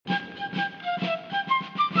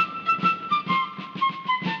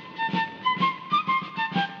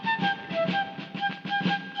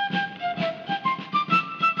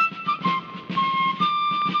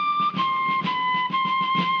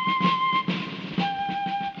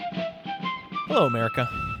Hello, America.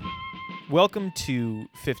 Welcome to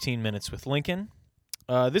 15 Minutes with Lincoln.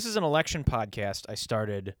 This is an election podcast I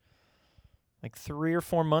started like 3 or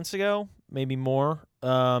 4 months ago, maybe more,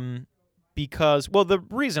 because, well, the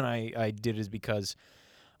reason I did is because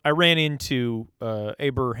I ran into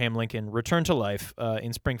Abraham Lincoln, returned to life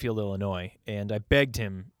in Springfield, Illinois, and I begged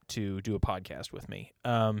him to do a podcast with me,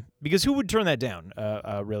 because who would turn that down,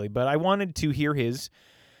 really? But I wanted to hear his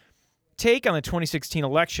take on the 2016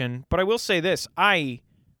 election, but I will say this. I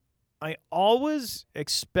always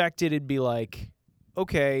expected it'd be like,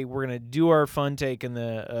 okay, we're going to do our fun take in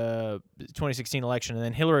the 2016 election, and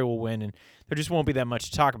then Hillary will win, and there just won't be that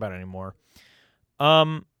much to talk about anymore.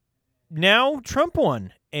 Now Trump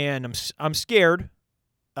won, and I'm scared,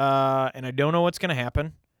 and I don't know what's going to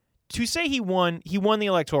happen. To say he won the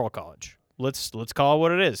Electoral College. Let's call it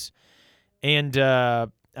what it is. And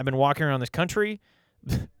I've been walking around this country,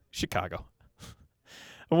 Chicago.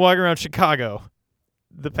 I'm walking around Chicago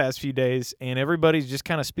the past few days, and everybody's just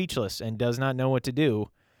kind of speechless and does not know what to do.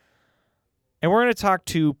 And we're going to talk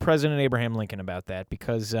to President Abraham Lincoln about that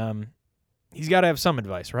because he's got to have some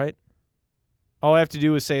advice, right? All I have to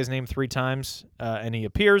do is say his name 3 times, and he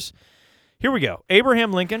appears. Here we go.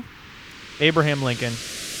 Abraham Lincoln. Abraham Lincoln.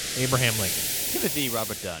 Abraham Lincoln. Timothy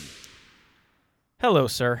Robert Dunn. Hello,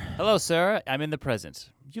 sir. Hello, sir. I'm in the present.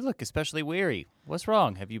 You look especially weary. What's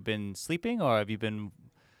wrong? Have you been sleeping, or have you been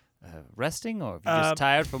resting, or have you just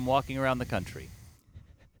tired from walking around the country?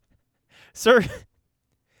 Sir,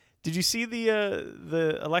 did you see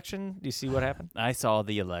the election? Do you see what happened? I saw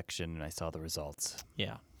the election, and I saw the results.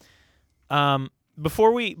 Yeah.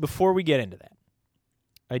 Before we get into that,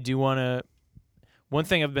 I do want to. One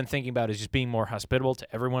thing I've been thinking about is just being more hospitable to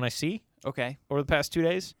everyone I see. Okay. Over the past 2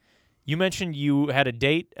 days. You mentioned you had a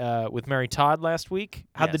date with Mary Todd last week.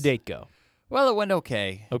 How'd the Yes. date go? Well, it went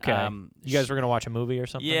okay. Okay. You guys were going to watch a movie or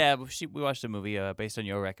something? Yeah, we watched a movie based on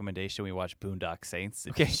your recommendation. We watched Boondock Saints.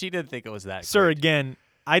 Okay. She didn't think it was that Sir, great. again,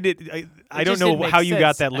 I don't It know just didn't make how you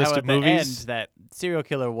got sense that list how of at the movies. end that serial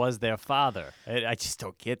killer was their father. I just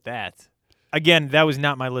don't get that. Again, that was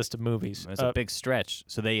not my list of movies. It was a big stretch.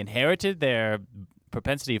 So they inherited their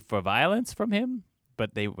propensity for violence from him,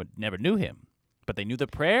 but they never knew him. But they knew the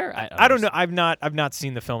prayer. I don't know. I've not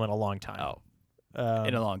seen the film in a long time. Oh,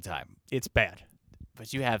 in a long time. It's bad.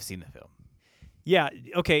 But you have seen the film. Yeah.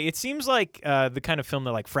 Okay. It seems like the kind of film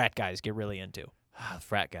that like frat guys get really into.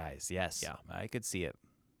 Frat guys, yes. Yeah. I could see it.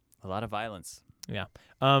 A lot of violence. Yeah.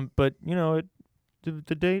 But you know,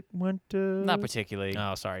 the date went. Not particularly.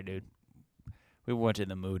 Oh, sorry, dude. We weren't in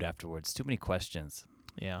the mood afterwards. Too many questions.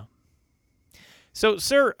 Yeah. So,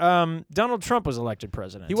 sir, Donald Trump was elected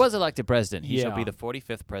president. He was elected president. He shall Yeah. be the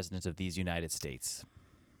 45th president of these United States.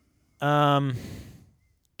 Can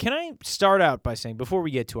I start out by saying, before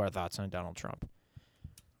we get to our thoughts on Donald Trump,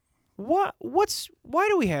 why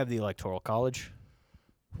do we have the Electoral College?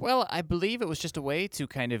 Well, I believe it was just a way to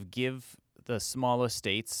kind of give the smaller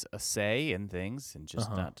states a say in things and just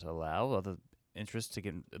not allow other interests to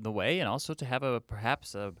get in the way, and also to have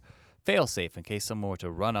perhaps a fail-safe in case someone were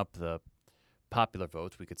to run up the popular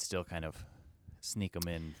votes. We could still kind of sneak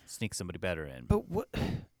somebody better in. But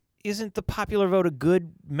isn't the popular vote a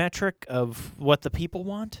good metric of what the people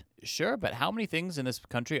want? Sure, but how many things in this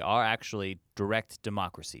country are actually direct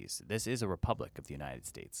democracies? This is a republic of the United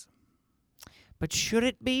States. But should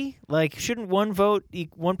it be? Like, shouldn't one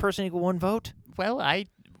person equal one vote? Well, I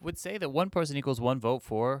would say that one person equals one vote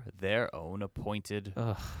for their own appointed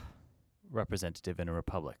representative in a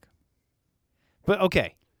republic. But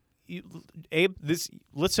okay, Abe,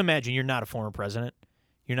 let's imagine you're not a former president.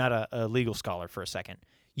 You're not a legal scholar for a second.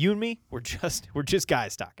 You and me, we're just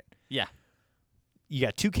guys talking. Yeah. You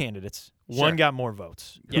got 2 candidates. Sure. One got more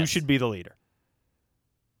votes. Who Yes. should be the leader?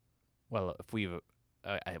 Well, if we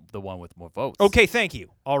the one with more votes. Okay, thank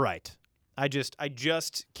you. All right. I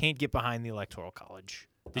just can't get behind the Electoral College.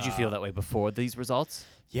 Did you feel that way before these results?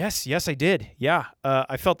 Yes, I did. Yeah,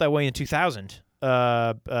 I felt that way in 2000.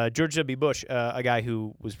 George W. Bush, a guy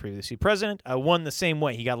who was previously president, won the same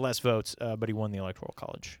way. He got less votes, but he won the Electoral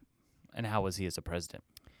College. And how was he as a president?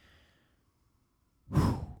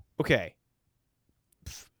 Okay.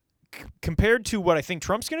 Compared to what I think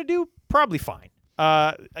Trump's going to do, probably fine.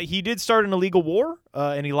 He did start an illegal war,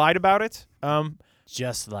 and he lied about it.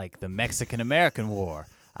 Just like the Mexican-American War,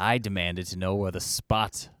 I demanded to know where the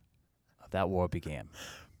spot of that war began.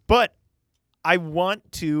 But I want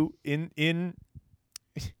to, in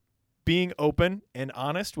being open and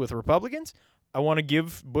honest with Republicans, I want to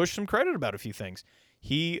give Bush some credit about a few things.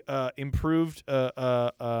 He improved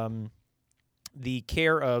the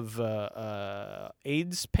care of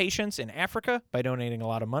AIDS patients in Africa by donating a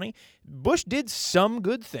lot of money. Bush did some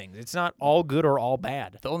good things. It's not all good or all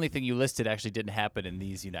bad. The only thing you listed actually didn't happen in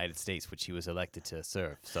these United States, which he was elected to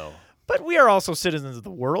serve. So, But we are also citizens of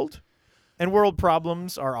the world, and world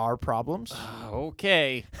problems are our problems.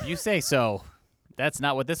 okay, you say so. That's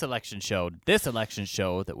not what this election showed. This election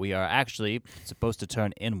showed that we are actually supposed to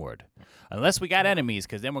turn inward. Unless we got enemies,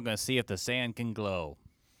 because then we're going to see if the sand can glow.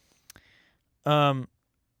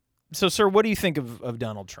 So, sir, what do you think of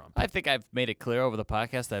Donald Trump? I think I've made it clear over the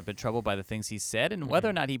podcast that I've been troubled by the things he said, and whether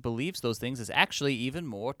or not he believes those things is actually even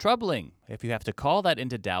more troubling. If you have to call that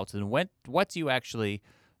into doubt, then what do you actually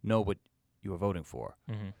know what you are voting for?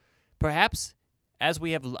 Mm-hmm. Perhaps, as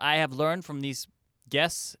I have learned from these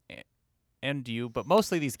guests and you, but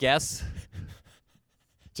mostly these guests.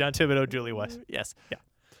 John Thibodeau, Julie West. Yes. Yeah.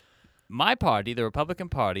 My party, the Republican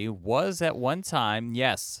Party, was at one time,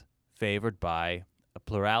 yes, favored by a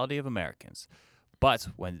plurality of Americans. But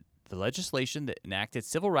when the legislation that enacted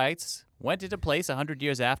civil rights went into place 100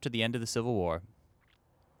 years after the end of the Civil War,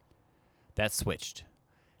 that switched.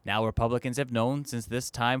 Now Republicans have known since this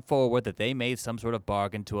time forward that they made some sort of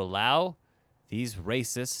bargain to allow these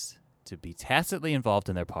racists to be tacitly involved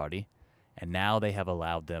in their party, and now they have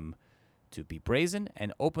allowed them to be brazen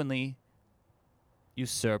and openly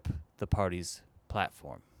usurp the party's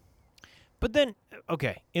platform. But then,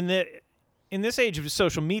 okay, in this age of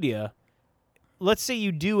social media, let's say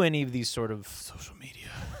you do any of these sort of Social media.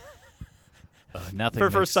 Nothing for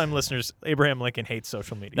makes- first-time listeners, Abraham Lincoln hates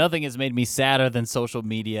social media. Nothing has made me sadder than social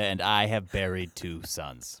media, and I have buried 2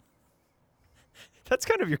 sons. That's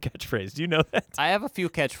kind of your catchphrase. Do you know that? I have a few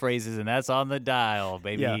catchphrases, and that's on the dial,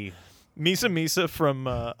 baby. Yeah. Misa Misa from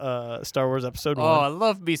Star Wars Episode Oh, I 1.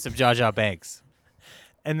 love me some Jar Jar Banks.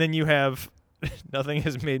 And then you have, nothing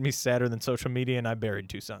has made me sadder than social media, and I buried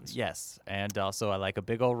 2 sons. Yes, and also I like a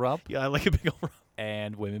big old rump, Yeah, I like a big old...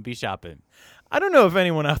 and women be shopping. I don't know if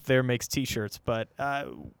anyone out there makes T-shirts, but,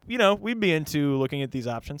 we'd be into looking at these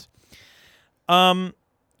options. And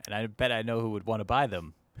I bet I know who would want to buy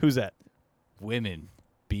them. Who's that? Women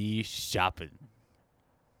be shopping.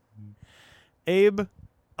 Abe,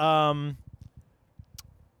 in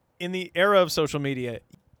the era of social media,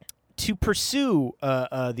 to pursue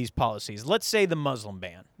these policies, let's say the Muslim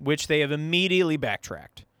ban, which they have immediately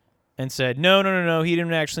backtracked and said, no, he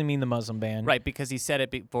didn't actually mean the Muslim ban. Right, because he said it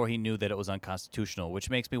before he knew that it was unconstitutional, which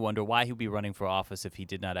makes me wonder why he'd be running for office if he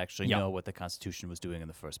did not actually know what the Constitution was doing in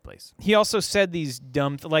the first place. He also said these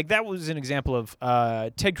dumb like that was an example of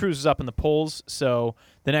Ted Cruz was up in the polls, so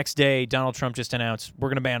the next day Donald Trump just announced we're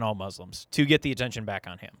going to ban all Muslims to get the attention back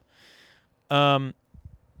on him.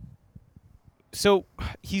 So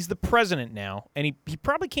he's the president now, and he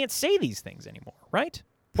probably can't say these things anymore, right?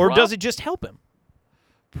 Or does it just help him?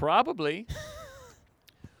 Probably.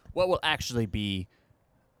 What will actually be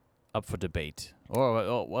up for debate,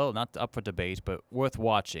 or well, not up for debate, but worth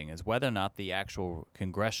watching, is whether or not the actual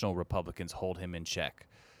congressional Republicans hold him in check,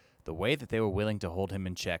 the way that they were willing to hold him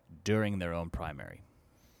in check during their own primary.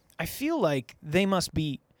 I feel like they must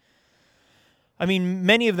be. I mean,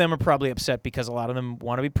 many of them are probably upset because a lot of them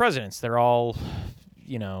want to be presidents. They're all,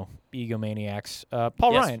 egomaniacs.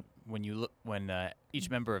 Paul Yes, Ryan. When you look, when each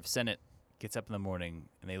member of Senate gets up in the morning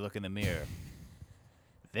and they look in the mirror,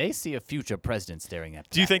 they see a future president staring at them.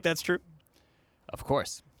 Do you think that's true? Of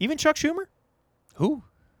course. Even Chuck Schumer? Who?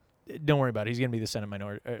 Don't worry about it. He's going to be the Senate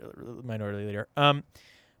minority leader.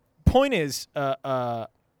 Point is, I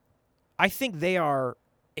think they are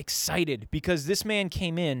excited because this man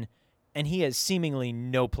came in and he has seemingly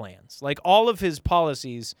no plans. Like, all of his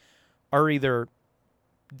policies are either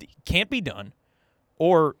can't be done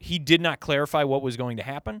or he did not clarify what was going to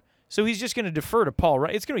happen. So he's just going to defer to Paul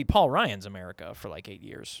Ryan. It's going to be Paul Ryan's America for like 8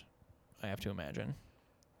 years, I have to imagine.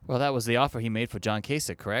 Well, that was the offer he made for John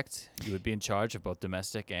Kasich, correct? You would be in charge of both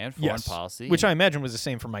domestic and foreign policy. Which I imagine was the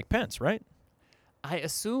same for Mike Pence, right? I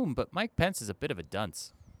assume, but Mike Pence is a bit of a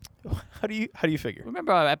dunce. How do you figure?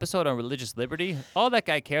 Remember our episode on religious liberty? All that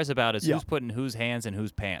guy cares about is Yeah. who's putting whose hands in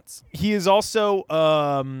whose pants. He is also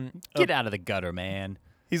Get out of the gutter, man.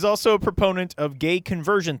 he's also a proponent of gay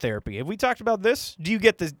conversion therapy. Have we talked about this? Do you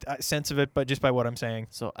get the sense of it, but just by what I'm saying?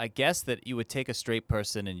 So I guess that you would take a straight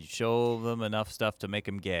person and you show them enough stuff to make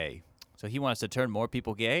him gay. So he wants to turn more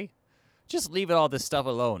people gay? Just leave all this stuff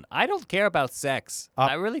alone. I don't care about sex.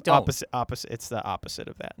 I really don't. Opposite. It's the opposite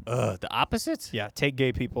of that. The opposite? Yeah, take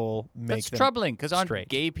gay people, make That's them troubling, because aren't straight.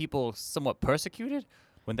 gay people somewhat persecuted?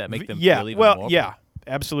 Wouldn't that make them yeah, feel even well, more? yeah,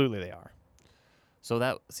 absolutely they are. So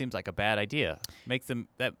that seems like a bad idea. Make them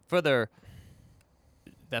that further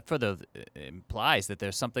implies that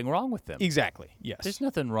there's something wrong with them. Exactly. Yes. There's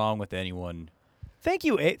nothing wrong with anyone Thank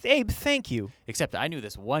you, Abe. Abe, thank you. Except I knew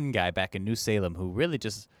this one guy back in New Salem who really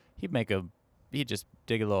he'd just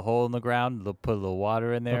dig a little hole in the ground, put a little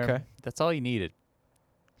water in there. Okay. That's all he needed.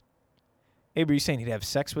 Abe, are you saying he'd have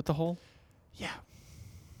sex with the hole? Yeah.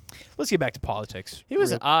 Let's get back to politics. He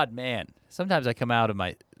was an odd man. Sometimes I come out of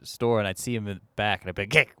my store and I'd see him in the back and I'd be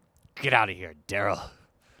like, get out of here, Daryl.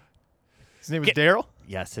 His name was Daryl?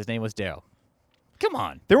 Yes, his name was Daryl. Come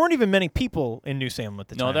on. There weren't even many people in New Salem at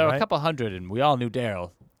the time, No, there were right? a couple hundred, and we all knew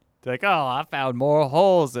Daryl. They're like, oh, I found more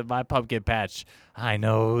holes in my pumpkin patch. I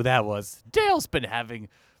know who that was. Daryl's been having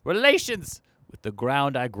relations with the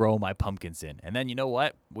ground I grow my pumpkins in. And then you know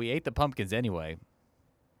what? We ate the pumpkins anyway.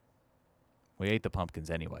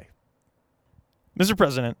 Mr.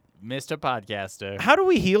 President, Mr. Podcaster. how do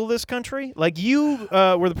we heal this country? Like, you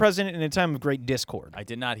were the president in a time of great discord. I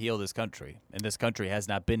did not heal this country, and this country has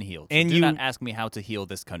not been healed. So And do you- not ask me how to heal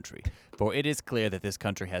this country, for it is clear that this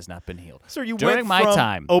country has not been healed. Sir, you During went my from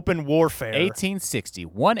time, open warfare. 1860,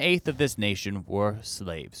 1/8 of this nation were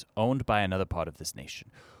slaves owned by another part of this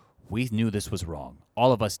nation. We knew this was wrong.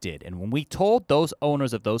 All of us did. And when we told those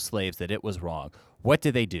owners of those slaves that it was wrong, what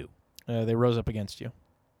did they do? They rose up against you.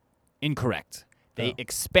 Incorrect. They Oh.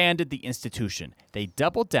 expanded the institution. They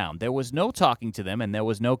doubled down. There was no talking to them, and there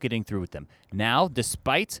was no getting through with them. Now,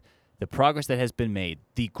 despite the progress that has been made,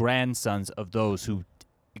 the grandsons of those who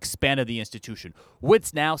expanded the institution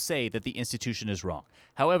would now say that the institution is wrong.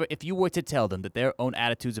 However, if you were to tell them that their own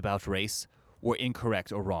attitudes about race were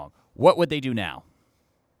incorrect or wrong, what would they do now?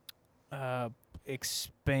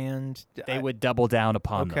 Expand. They would double down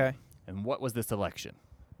upon them. Okay. And what was this election?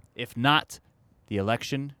 If not the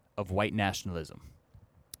election of white nationalism.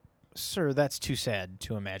 Sir, that's too sad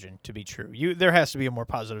to imagine to be true. There has to be a more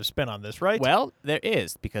positive spin on this, right? Well, there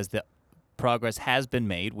is, because the progress has been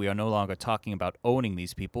made. We are no longer talking about owning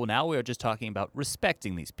these people. Now we are just talking about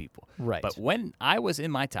respecting these people. Right. But when I was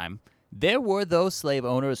in my time, there were those slave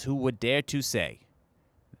owners who would dare to say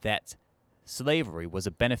that slavery was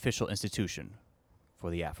a beneficial institution for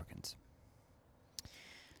the Africans.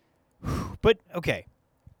 But, okay,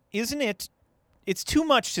 isn't it... It's too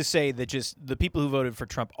much to say that just the people who voted for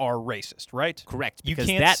Trump are racist, right? Correct, You because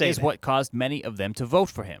can't that say is that. what caused many of them to vote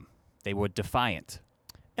for him. They were defiant.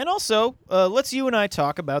 And also, let's you and I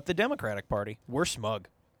talk about the Democratic Party. We're smug,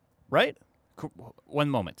 right? One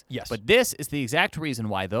moment. Yes. But this is the exact reason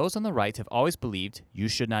why those on the right have always believed you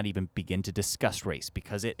should not even begin to discuss race,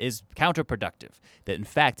 because it is counterproductive. That, in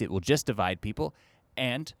fact, it will just divide people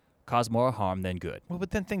and cause more harm than good. Well, but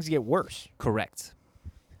then things get worse. Correct.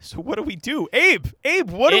 So what do we do? Abe,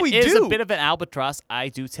 what do we do? It is a bit of an albatross, I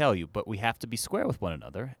do tell you, but we have to be square with one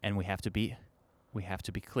another, and we have to be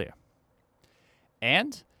clear.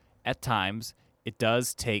 And at times, it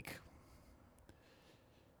does take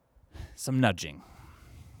some nudging.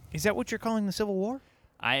 Is that what you're calling the Civil War?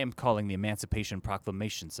 I am calling the Emancipation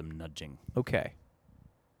Proclamation some nudging. Okay.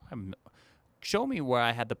 Show me where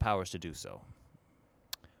I had the powers to do so.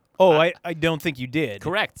 Oh, I don't think you did.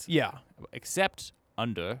 Correct. Yeah. Except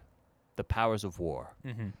under the powers of war,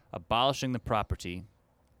 abolishing the property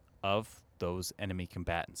of those enemy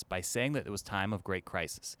combatants by saying that it was time of great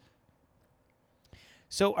crisis,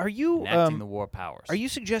 So are you enacting the war powers. are you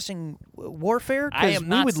suggesting warfare? I 'Cause am we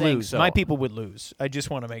not would saying lose. so. My people would lose. I just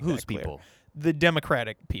want to make Whose that clear. people? The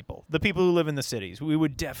Democratic people. The people who live in the cities. We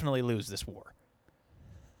would definitely lose this war.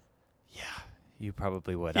 Yeah, you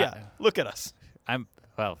probably would. Yeah. Look at us.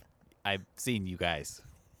 I've seen you guys.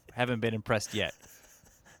 Haven't been impressed yet.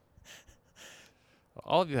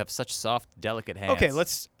 All of you have such soft, delicate hands. Okay,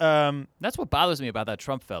 let's That's what bothers me about that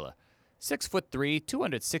Trump fella. 6'3",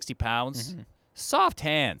 260 pounds, soft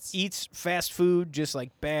hands. eats fast food, just like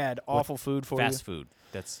bad, awful food for Fast you. food.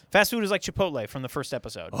 That's Fast food is like Chipotle from the first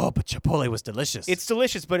episode. but Chipotle was delicious. It's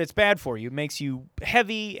delicious, but it's bad for you. It makes you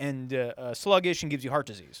heavy and sluggish and gives you heart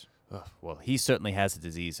disease. Ugh, well, he certainly has a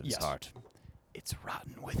disease of Yes. his heart. It's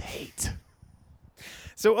rotten with hate.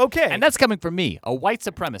 So, okay. And that's coming from me, a white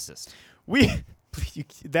supremacist.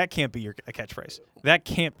 That can't be a catchphrase. That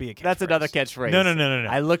can't be a catchphrase. That's another catchphrase. No.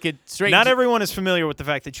 I look at straight. Not everyone is familiar with the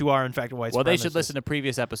fact that you are, in fact, a white Well, they should supremacist. listen to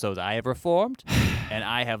previous episodes. I have reformed, and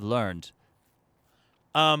I have learned.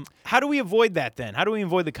 How do we avoid that then? How do we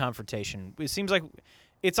avoid the confrontation? It seems like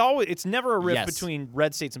it's never a rift Yes. between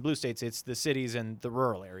red states and blue states. It's the cities and the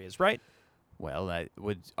rural areas, right? Well, I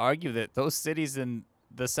would argue that those cities in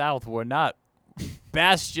the South were not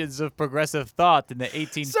bastions of progressive thought in the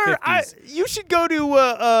 1850s. Sir, you should go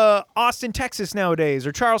to Austin, Texas nowadays,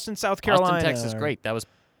 or Charleston, South Carolina. Austin, Texas, or- great. That was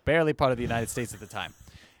barely part of the United States at the time.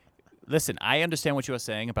 Listen, I understand what you are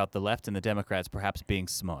saying about the left and the Democrats perhaps being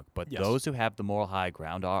smug, but Yes. those who have the moral high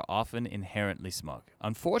ground are often inherently smug.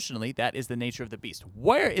 Unfortunately, that is the nature of the beast.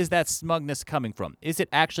 Where is that smugness coming from? Is it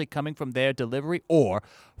actually coming from their delivery or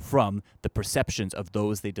from the perceptions of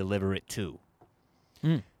those they deliver it to?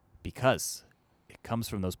 Because it comes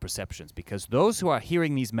from those perceptions. Because those who are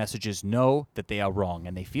hearing these messages know that they are wrong,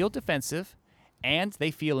 and they feel defensive, and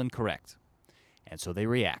they feel incorrect. And so they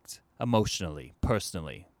react emotionally,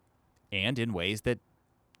 personally, and in ways that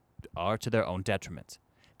are to their own detriment.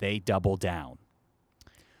 They double down.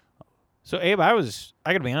 So, Abe, I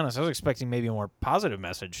got to be honest, I was expecting maybe a more positive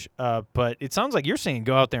message, but it sounds like you're saying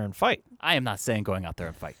go out there and fight. I am not saying going out there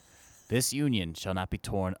and fight. This union shall not be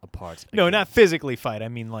torn apart. No, again. not physically fight. I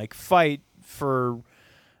mean, like, fight for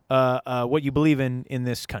what you believe in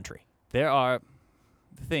this country. There are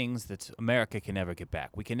things that America can never get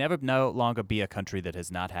back. We can never no longer be a country that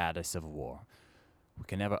has not had a civil war. We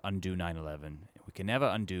can never undo 9/11. We can never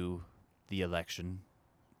undo the election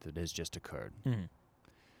that has just occurred. Mhm.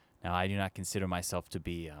 Now, I do not consider myself to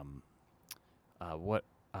be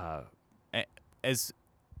as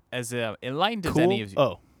enlightened as any of you.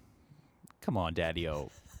 Oh, Come on, Daddy-O.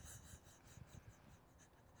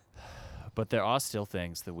 But there are still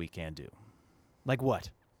things that we can do. like what?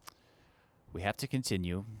 We have to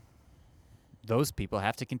continue. Those people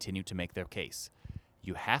have to continue to make their case.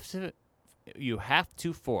 You have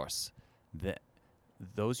to force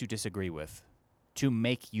those you disagree with to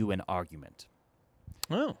make you an argument.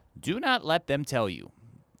 Oh, Do not let them tell you,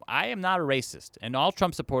 I am not a racist, and all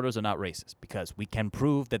Trump supporters are not racist, because we can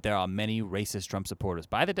prove that there are many racist Trump supporters.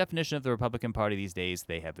 By the definition of the Republican Party these days,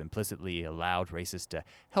 they have implicitly allowed racists to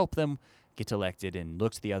help them get elected and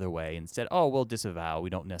looked the other way and said, oh, we'll disavow. We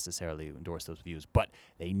don't necessarily endorse those views. But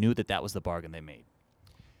they knew that that was the bargain they made.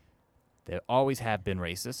 There always have been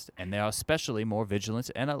racist, and they are especially more vigilant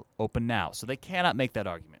and open now. So they cannot make that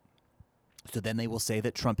argument. So then they will say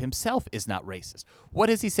that Trump himself is not racist. What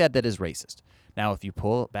has he said that is racist? Now, if you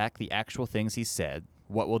pull back the actual things he said,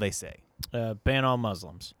 what will they say? ban all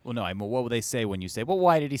Muslims. Well, no, I mean, what will they say when you say, well,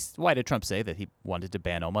 why did Trump say that he wanted to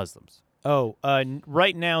ban all Muslims? Oh,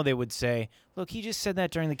 right now they would say, look, he just said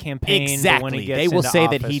that during the campaign. But when he Exactly. gets They will into say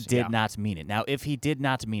that office, he did yeah. not mean it. Now, if he did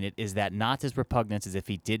not mean it, is that not as repugnant as if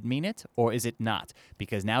he did mean it, or is it not?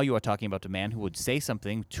 Because now you are talking about a man who would say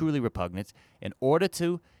something truly repugnant in order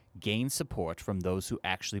to gain support from those who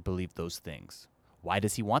actually believe those things. Why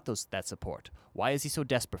does he want that support? Why is he so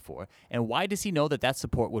desperate for it? And why does he know that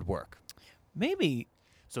support would work? Maybe.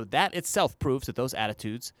 So that itself proves that those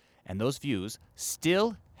attitudes and those views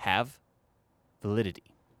still have validity.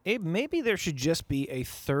 Abe, maybe there should just be a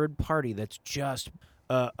third party that's just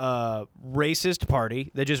a racist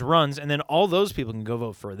party that just runs, and then all those people can go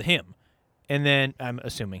vote for him. And then, I'm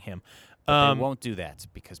assuming him. But they won't do that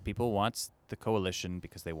because people want the coalition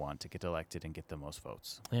because they want to get elected and get the most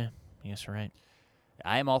votes. Yeah, yes, right.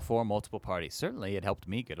 I am all for multiple parties. Certainly, it helped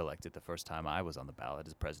me get elected the first time I was on the ballot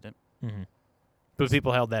as president. Mm-hmm. But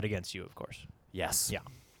people held that against you, of course. Yes. Yeah.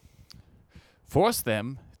 Force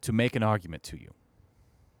them to make an argument to you.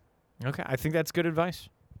 Okay, I think that's good advice.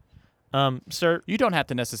 Sir, You don't have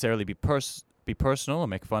to necessarily be personal and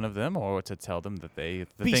make fun of them or to tell them that be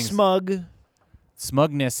things. smug.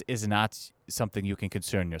 Smugness is not something you can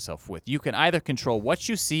concern yourself with. You can either control what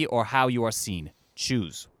you see or how you are seen.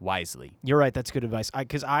 Choose wisely. You're right. That's good advice.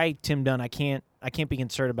 Because Tim Dunn, I can't be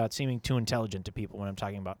concerned about seeming too intelligent to people when I'm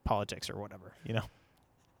talking about politics or whatever. You know.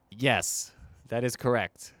 Yes, that is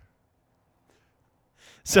correct.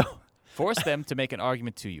 So Force them to make an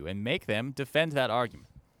argument to you and make them defend that argument.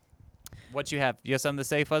 What you have? You have something to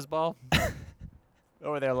say, Fuzzball?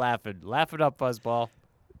 Over there laughing. Laugh it up, Fuzzball.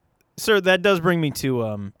 sir, that does bring me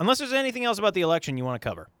to unless there's anything else about the election you want to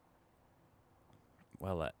cover.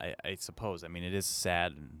 Well, I suppose. I mean, it is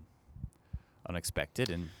sad and unexpected,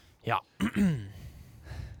 and Yeah.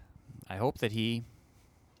 I hope that he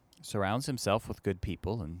surrounds himself with good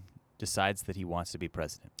people and decides that he wants to be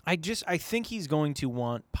president. I think he's going to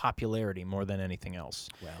want popularity more than anything else.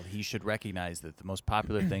 Well, he should recognize that the most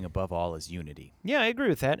popular thing above all is unity. Yeah, I agree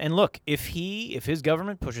with that. And look, if his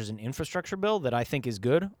government pushes an infrastructure bill that I think is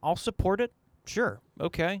good, I'll support it. Sure.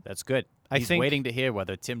 Okay. That's good. I He's think- waiting to hear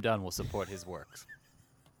whether Tim Dunn will support his works.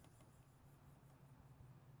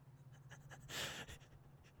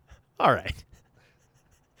 All right.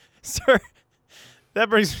 Sir, that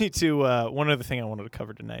brings me to one other thing I wanted to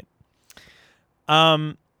cover tonight.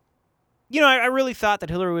 I really thought that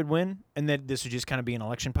Hillary would win and that this would just kind of be an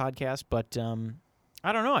election podcast, but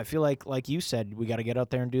I don't know. I feel like you said, we got to get out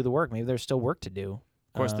there and do the work. Maybe there's still work to do.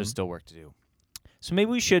 Of course, there's still work to do. So maybe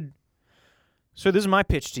we should. So this is my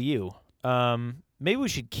pitch to you. maybe we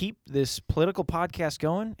should keep this political podcast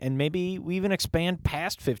going, and maybe we even expand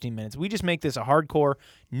past 15 minutes. We just make this a hardcore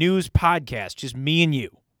news podcast, just me and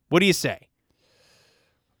you. What do you say?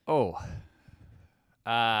 Oh.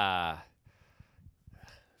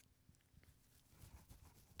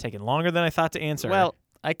 Taking longer than I thought to answer. Well,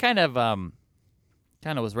 I kind of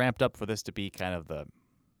was ramped up for this to be kind of the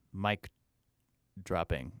mic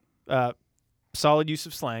dropping. Solid use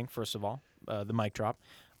of slang, first of all, the mic drop.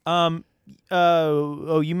 You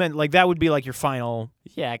meant like that would be like your final,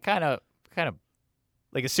 Yeah, kind of.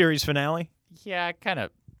 like a series finale? Yeah, kind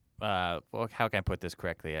of. Well, how can I put this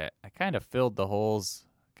correctly? I kind of filled the holes,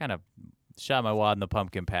 kind of shot my wad in the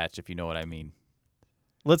pumpkin patch, if you know what I mean.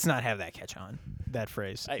 Let's not have that catch on, that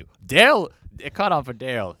phrase. Hey, Dale, it caught on for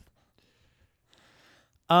Dale.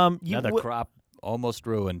 Another crop almost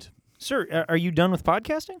ruined. Sir, are you done with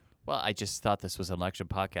podcasting? Well, I just thought this was an election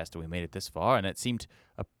podcast, and we made it this far, and it seemed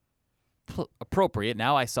appropriate.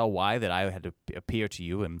 Now I saw why that I had to appear to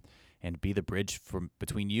you and be the bridge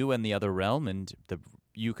between you and the other realm, and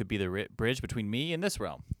you could be the bridge between me and this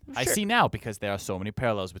realm. Sure. I see now, because there are so many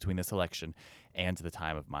parallels between this election and the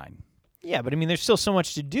time of mine. Yeah, but I mean, there's still so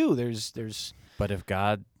much to do. There's. But if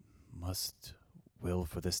God must will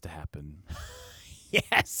for this to happen.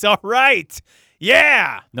 Yes, all right.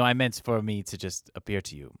 Yeah. No, I meant for me to just appear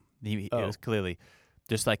to you. It was clearly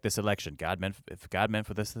just like this election. If God meant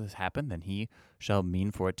for this to happen, then he shall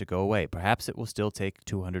mean for it to go away. Perhaps it will still take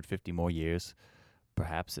 250 more years.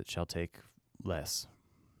 Perhaps it shall take less.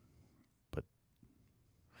 But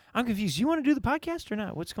I'm confused. You want to do the podcast or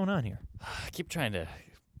not? What's going on here? I keep trying to.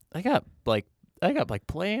 I got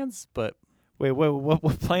plans, but wait,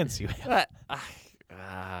 what plans do you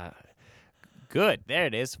have? Good. There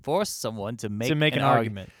it is. Force someone to make an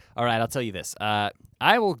argument. All right, I'll tell you this.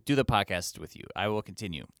 I will do the podcast with you. I will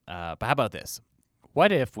continue. But how about this?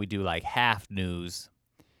 What if we do like half news,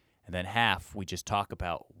 and then half we just talk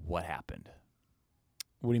about what happened?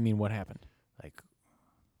 What do you mean, what happened? Like,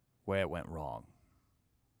 where it went wrong.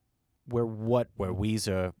 Where what? Where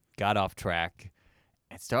Weezer got off track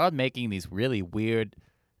and started making these really weird,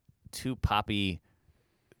 too poppy,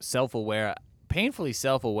 self-aware, painfully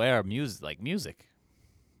self-aware music.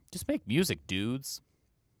 Just make music, dudes.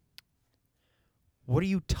 What are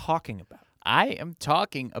you talking about? I am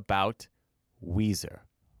talking about Weezer.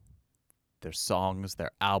 Their songs,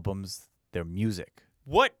 their albums, their music.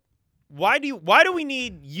 What? Why do we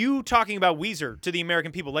need you talking about Weezer to the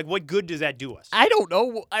American people? Like, what good does that do us? I don't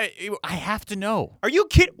know. I have to know. Are you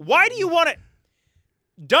kidding? Why do you want to?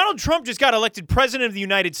 Donald Trump just got elected president of the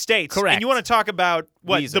United States. Correct. And you want to talk about,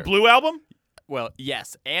 what, Weezer. the Blue Album? Well,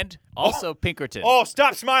 yes, and also Pinkerton. Oh,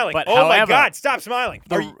 stop smiling. But however, my however, God, stop smiling.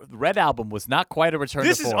 The Red Album was not quite a return to form.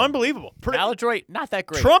 This is unbelievable. Maladroit, not that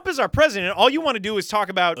great. Trump is our president. All you want to do is talk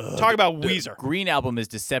about Weezer. Green Album is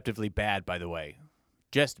deceptively bad, by the way.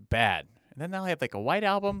 Just bad. And then they'll have like a White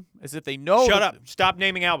Album, as if they know. Shut up. Stop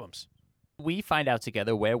naming albums. We find out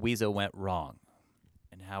together where Weezer went wrong.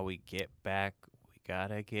 And how we get back. We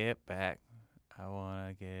gotta get back. I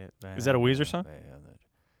wanna get back. Is that a Weezer song?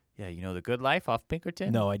 Yeah, you know The Good Life off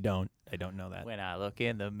Pinkerton? No, I don't. I don't know that. When I look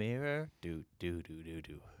in the mirror, do.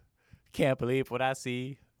 Can't believe what I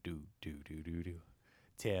see, do.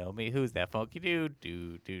 Tell me who's that funky dude,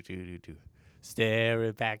 do.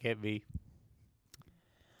 Staring back at me.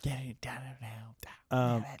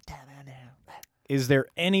 Is there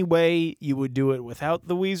any way you would do it without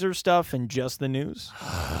the Weezer stuff and just the news?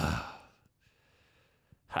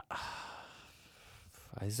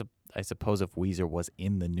 I suppose if Weezer was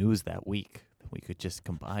in the news that week, then we could just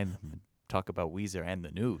combine them and talk about Weezer and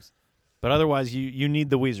the news. But otherwise, you need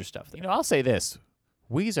the Weezer stuff there. You know, I'll say this.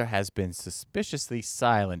 Weezer has been suspiciously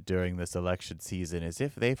silent during this election season, as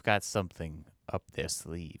if they've got something up their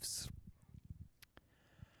sleeves.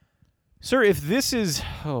 Sir, if this is...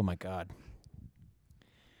 Oh, my God.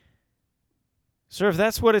 Sir, if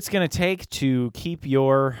that's what it's going to take to keep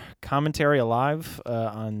your commentary alive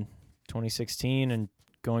on 2016 and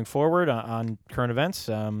going forward on current events,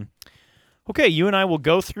 okay, you and I will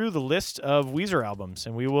go through the list of Weezer albums,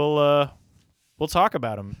 and we'll talk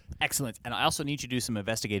about them. Excellent. And I also need you to do some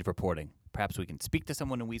investigative reporting. Perhaps we can speak to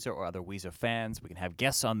someone in Weezer or other Weezer fans. We can have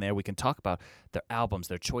guests on there. We can talk about their albums,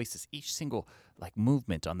 their choices, each single like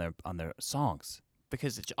movement on their songs.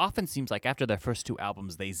 Because it often seems like after their first two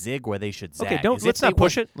albums, they zig where they should zag. Okay, let's not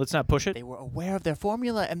push it. Let's not push it. They were aware of their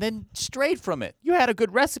formula and then strayed from it. You had a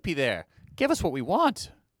good recipe there. Give us what we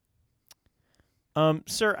want.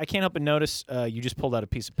 Sir, I can't help but notice you just pulled out a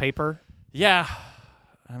piece of paper. Yeah.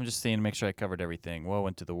 I'm just saying to make sure I covered everything. Woe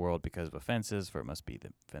unto the world because of offenses, for it must be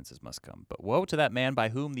the offenses must come. But woe to that man by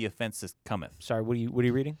whom the offenses cometh. Sorry, what are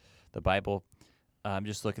you reading? The Bible. I'm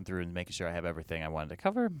just looking through and making sure I have everything I wanted to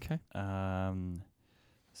cover. Okay. Let me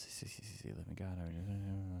go.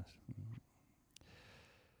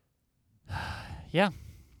 Yeah.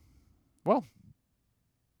 Well,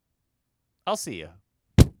 I'll see you.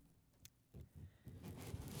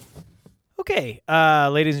 Okay,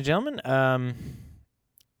 ladies and gentlemen,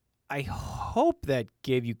 I hope that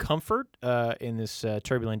gave you comfort in this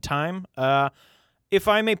turbulent time. If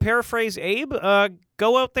I may paraphrase Abe,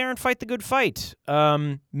 go out there and fight the good fight.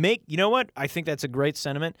 You know what? I think that's a great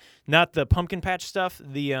sentiment. Not the pumpkin patch stuff.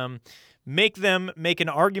 Make them make an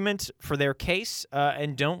argument for their case,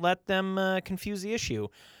 and don't let them confuse the issue.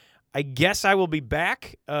 I guess I will be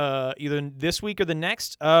back either this week or the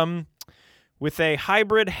next with a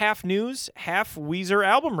hybrid half news, half Weezer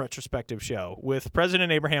album retrospective show with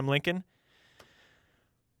President Abraham Lincoln.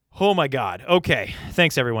 Oh, my God. Okay.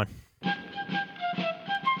 Thanks, everyone.